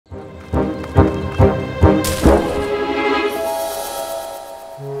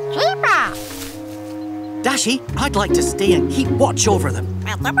Dashi, I'd like to stay and keep watch over them.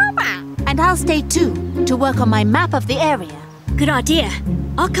 And I'll stay too, to work on my map of the area. Good idea.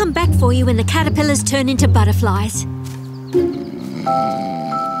 I'll come back for you when the caterpillars turn into butterflies.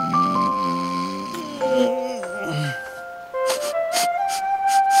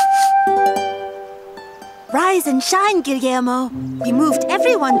 Rise and shine, Guillermo. We moved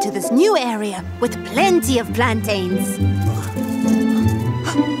everyone to this new area with plenty of plantains.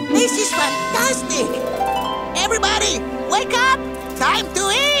 This is fantastic! Everybody, wake up! Time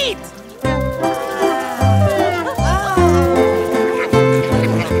to eat!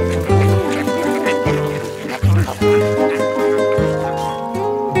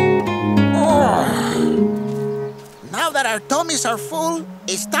 Now that our tummies are full,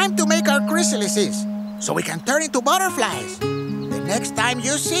 it's time to make our chrysalises, so we can turn into butterflies. The next time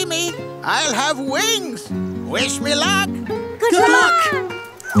you see me, I'll have wings. Wish me luck. Good luck.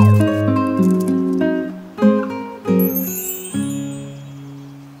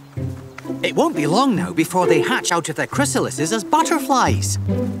 It won't be long now before they hatch out of their chrysalises as butterflies.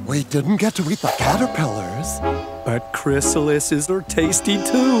 We didn't get to eat the caterpillars. But chrysalises are tasty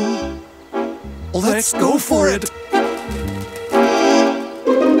too. Let's go for it.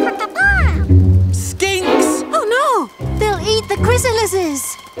 Skinks! Oh no! They'll eat the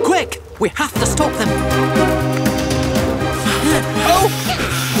chrysalises. Quick! We have to stop them. Oh!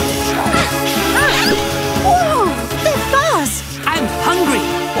 Whoa! They're fast! I'm hungry!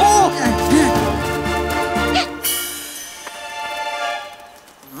 Oh!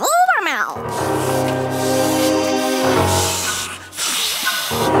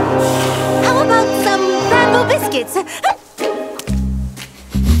 How about some bamboo biscuits?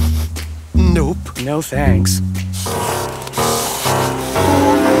 Nope. No thanks.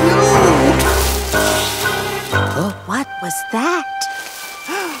 Oh, what was that?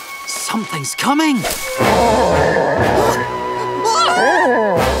 Something's coming!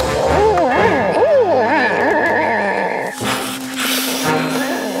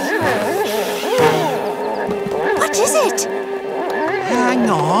 What is it? Hang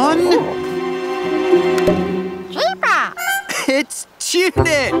on! It's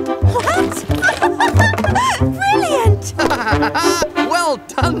Tunip! What? Brilliant! Well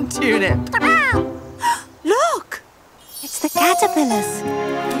done, Tunip! Look! It's the caterpillars.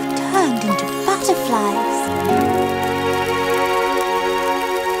 They've turned into butterflies.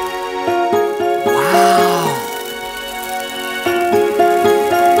 Wow!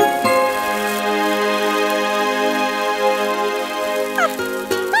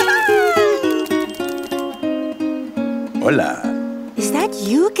 Hola. Is that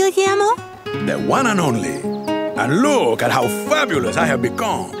you, Guillermo? The one and only. And look at how fabulous I have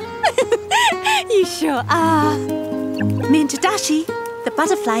become. You sure are. Me and Tadashi, the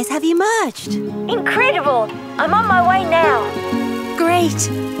butterflies have emerged. Incredible! I'm on my way now. Great.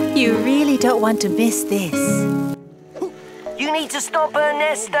 You really don't want to miss this. You need to stop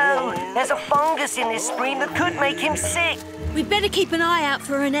Ernesto. There's a fungus in this stream that could make him sick. We'd better keep an eye out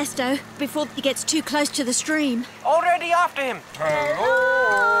for Ernesto before he gets too close to the stream. Already after him.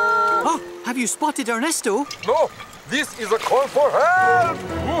 Oh, have you spotted Ernesto? No, this is a call for help.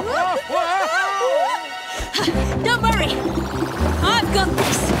 Don't worry. I've got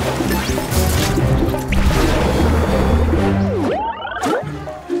this.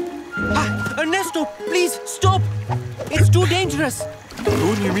 Ernesto, please stop. It's too dangerous.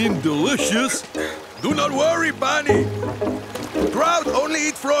 Don't you mean delicious? Do not worry, Bunny. Trout only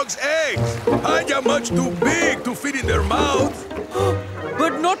eat frogs' eggs. I am much too big to fit in their mouths.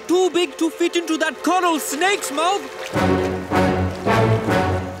 But not too big to fit into that coral snake's mouth.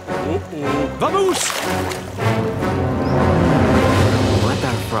 Vamos!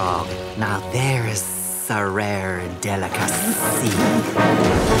 Butter frog. Now there's a rare delicacy.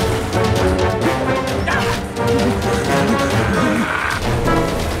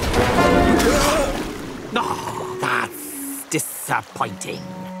 Oh, that's disappointing.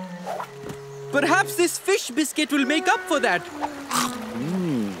 Perhaps this fish biscuit will make up for that.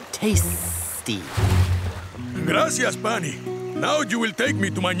 Tasty. Gracias, Bunny. Now you will take me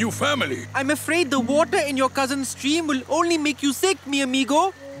to my new family. I'm afraid the water in your cousin's stream will only make you sick, mi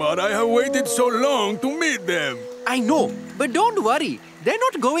amigo. But I have waited so long to meet them. I know, but don't worry. They're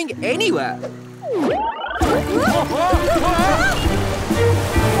not going anywhere.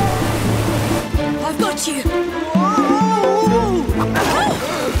 I've got you.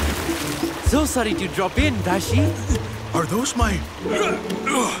 So sorry to drop in, Dashi. Are those my...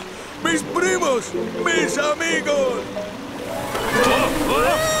 mis primos, mis amigos?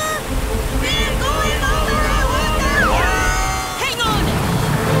 Hang on!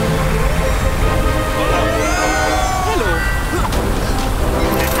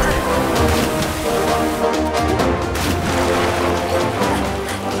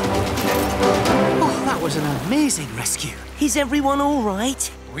 amazing rescue. Is everyone all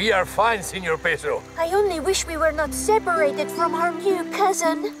right? We are fine, Senor Peso. I only wish we were not separated from our new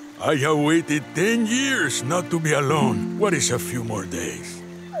cousin. I have waited 10 years not to be alone. What is a few more days?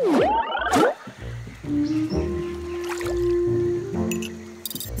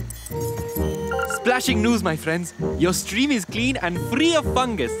 Splashing news, my friends. Your stream is clean and free of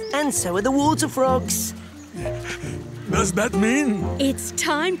fungus. And so are the water frogs. Does that mean? It's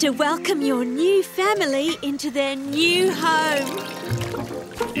time to welcome your new family into their new home.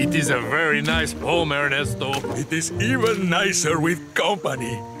 It is a very nice home, Ernesto. It is even nicer with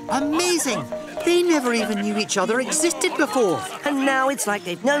company. Amazing! They never even knew each other existed before. And now it's like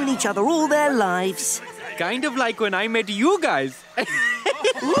they've known each other all their lives. Kind of like when I met you guys.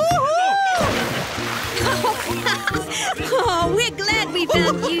 Oh, we're glad we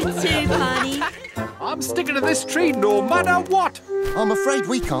found you too, Barney. I'm sticking to this tree no matter what. I'm afraid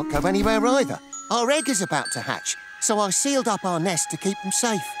we can't go anywhere either. Our egg is about to hatch, so I sealed up our nest to keep them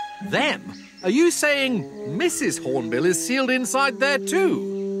safe. Them? Are you saying Mrs. Hornbill is sealed inside there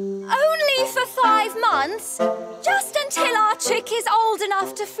too? Only for 5 months. Just until our chick is old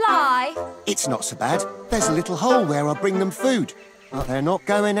enough to fly. It's not so bad. There's a little hole where I bring them food. But they're not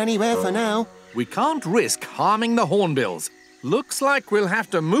going anywhere for now. We can't risk harming the Hornbills. Looks like we'll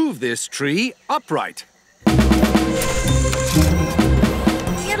have to move this tree upright.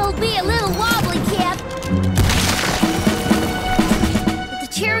 It'll be a little wobbly, Cap. But the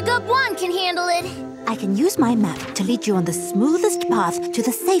Terra-GUP 1 can handle it. I can use my map to lead you on the smoothest path to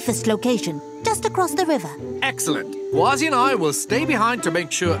the safest location, just across the river. Excellent. Wazzy and I will stay behind to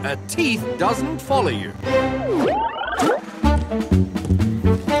make sure a teeth doesn't follow you.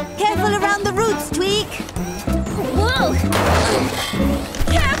 Careful around the roots, Tweak. Whoa!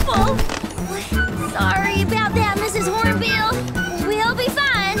 Careful! Sorry about that, Mrs. Hornbill. We'll be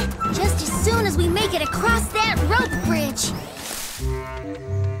fine, just as soon as we make it across that rope bridge.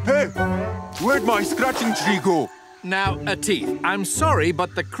 Hey, where'd my scratching tree go? Now, Teeth, I'm sorry,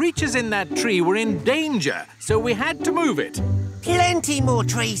 but the creatures in that tree were in danger, so we had to move it. Plenty more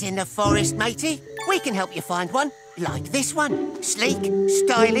trees in the forest, matey. We can help you find one, like this one. Sleek,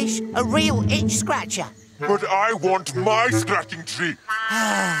 stylish, a real itch scratcher. But I want my scratching tree.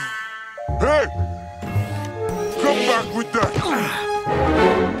 Hey! Come back with that.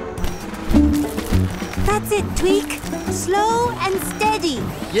 That's it, Tweak. Slow and steady.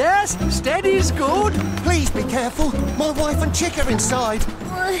 Yes, steady's good. Please be careful. My wife and chick are inside.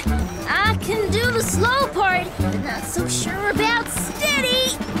 I can do the slow part, but not so sure about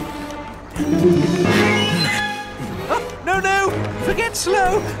steady. No, forget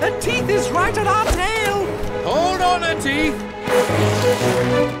slow. A Teeth is right at our tail. Hold on, a Teeth.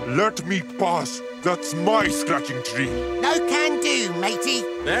 Let me pass. That's my scratching tree. No can do, matey.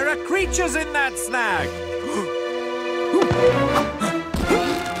 There are creatures in that snag.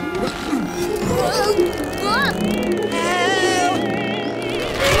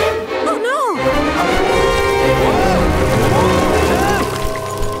 Oh,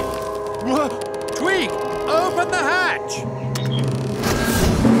 no! Tweak, open the hatch.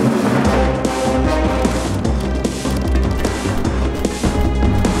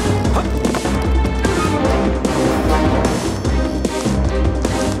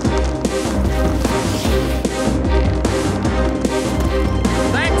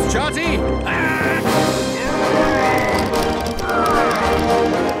 Thanks, Charty.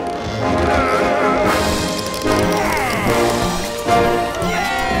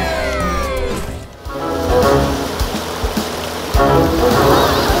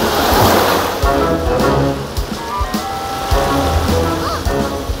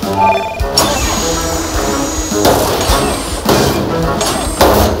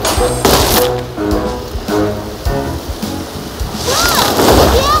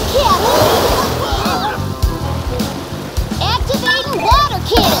 Activating water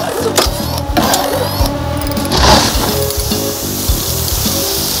cannons.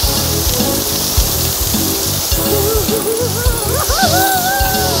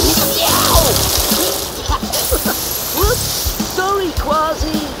 Sorry,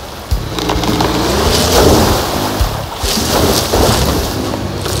 Quasi.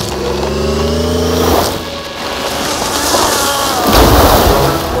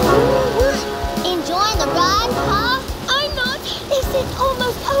 Enjoying the ride, huh? I'm not. Is it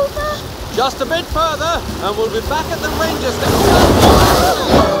almost over? Just a bit further, and we'll be back at the ranger station.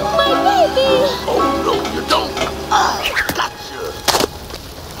 My baby! Oh, no, you don't. Gotcha.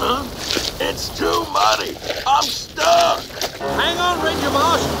 Huh? It's too muddy. I'm stuck. Hang on, Ranger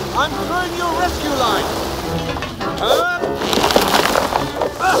Marsh. I'm throwing you a rescue line. Ah!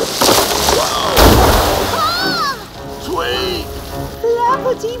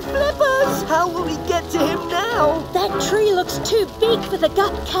 How will we get to him now? That tree looks too big for the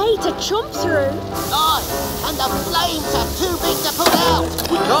GUP K to jump through. Aye, and the flames are too big to put out.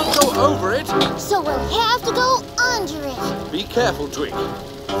 We can't go over it. So we'll have to go under it. Be careful, Twig.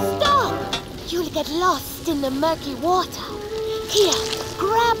 Stop! You'll get lost in the murky water. Here,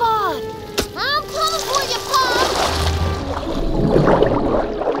 grab on. I'm coming for you, Pop.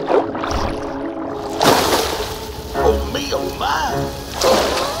 Oh, me, oh, my.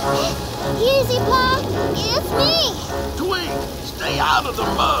 Easy, Pop. It's me. Twig, stay out of the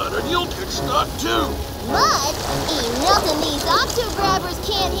mud or you'll get stuck too. Mud ain't nothing these octo grabbers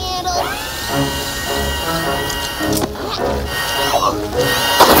can't handle.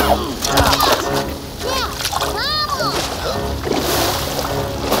 Yeah, come on.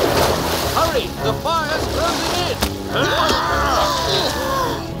 Hurry, the fire's closing in.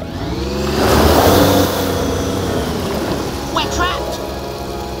 We're trapped.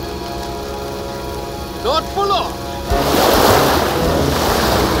 Not for long.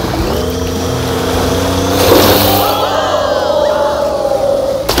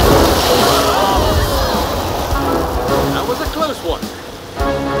 That was a close one.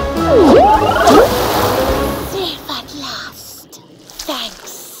 Safe at last.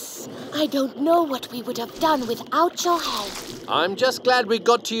 Thanks. I don't know what we would have done without your help. I'm just glad we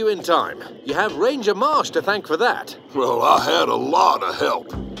got to you in time. You have Ranger Marsh to thank for that. Well, I had a lot of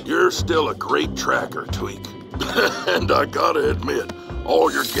help. You're still a great tracker, Tweak. And I gotta admit,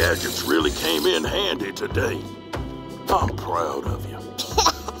 all your gadgets really came in handy today. I'm proud of you.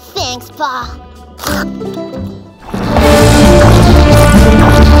 Thanks, Pa.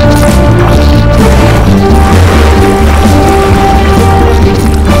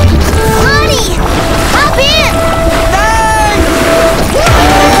 Honey! Hop in!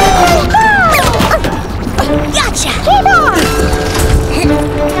 Gotcha! Keep on!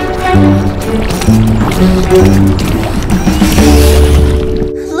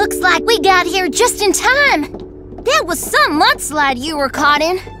 Looks like we got here just in time. That was some mudslide you were caught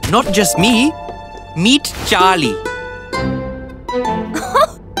in. Not just me. Meet Charlie.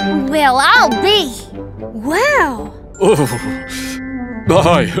 Well, I'll be. Wow. Oh,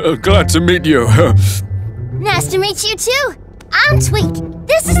 hi. Glad to meet you. Nice to meet you too. I'm Tweak.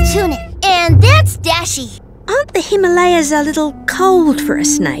 This is Tunic. And that's Dashy. Aren't the Himalayas a little cold for a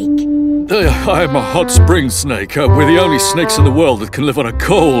snake? I'm a hot spring snake. We're the only snakes in the world that can live on a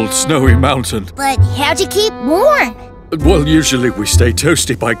cold, snowy mountain. But how'd you keep warm? Well, usually we stay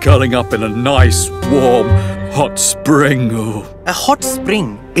toasty by curling up in a nice, warm, hot spring. Oh. A hot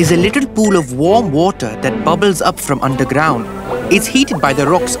spring is a little pool of warm water that bubbles up from underground. It's heated by the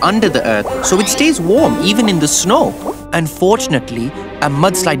rocks under the earth, so it stays warm even in the snow. Unfortunately, a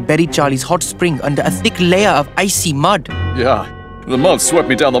mudslide buried Charlie's hot spring under a thick layer of icy mud. Yeah, the mud swept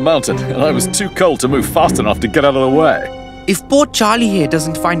me down the mountain, and I was too cold to move fast enough to get out of the way. If poor Charlie here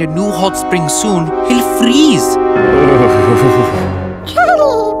doesn't find a new hot spring soon, he'll freeze.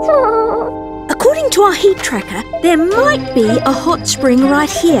 According to our heat tracker, there might be a hot spring right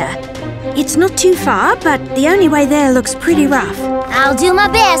here. It's not too far, but the only way there looks pretty rough. I'll do my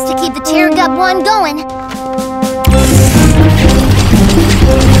best to keep the Terra-GUP one going.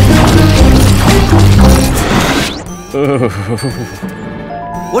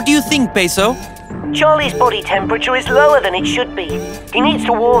 What do you think, Peso? Charlie's body temperature is lower than it should be. He needs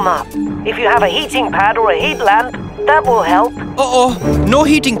to warm up. If you have a heating pad or a heat lamp, that will help. Uh-oh, no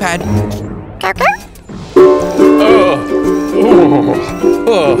heating pad.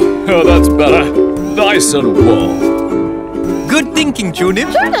 Oh, that's better. Nice and warm. Good thinking,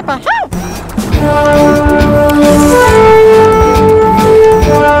 Tunip.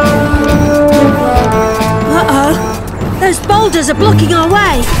 Uh-oh. Those boulders are blocking our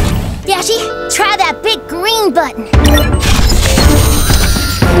way. Dashy, try that big green button.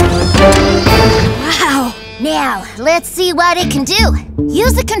 Wow. Now, let's see what it can do.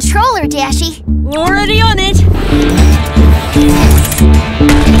 Use the controller, Dashy. Already on it.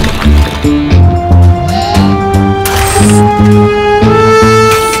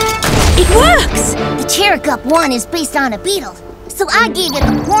 It works! The Terra-GUP 1 is based on a beetle, so I gave it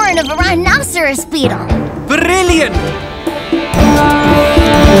the horn of a rhinoceros beetle. Brilliant!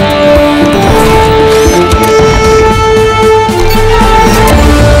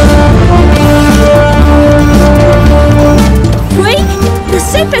 Tweak, the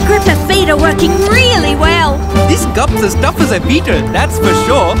super gripper feet are working really well. This GUP's as tough as a beetle, that's for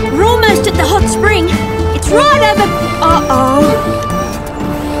sure. We're almost at the hot spring. It's right over... Uh-oh.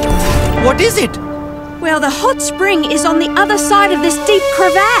 What is it? Well, the hot spring is on the other side of this deep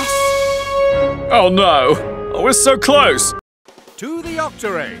crevasse. Oh no! Oh, we're so close! To the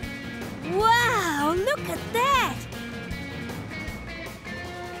Octaray. Wow, look at that!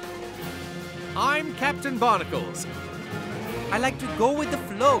 I'm Captain Barnacles. I like to go with the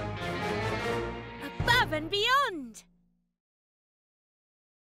flow. Above and beyond!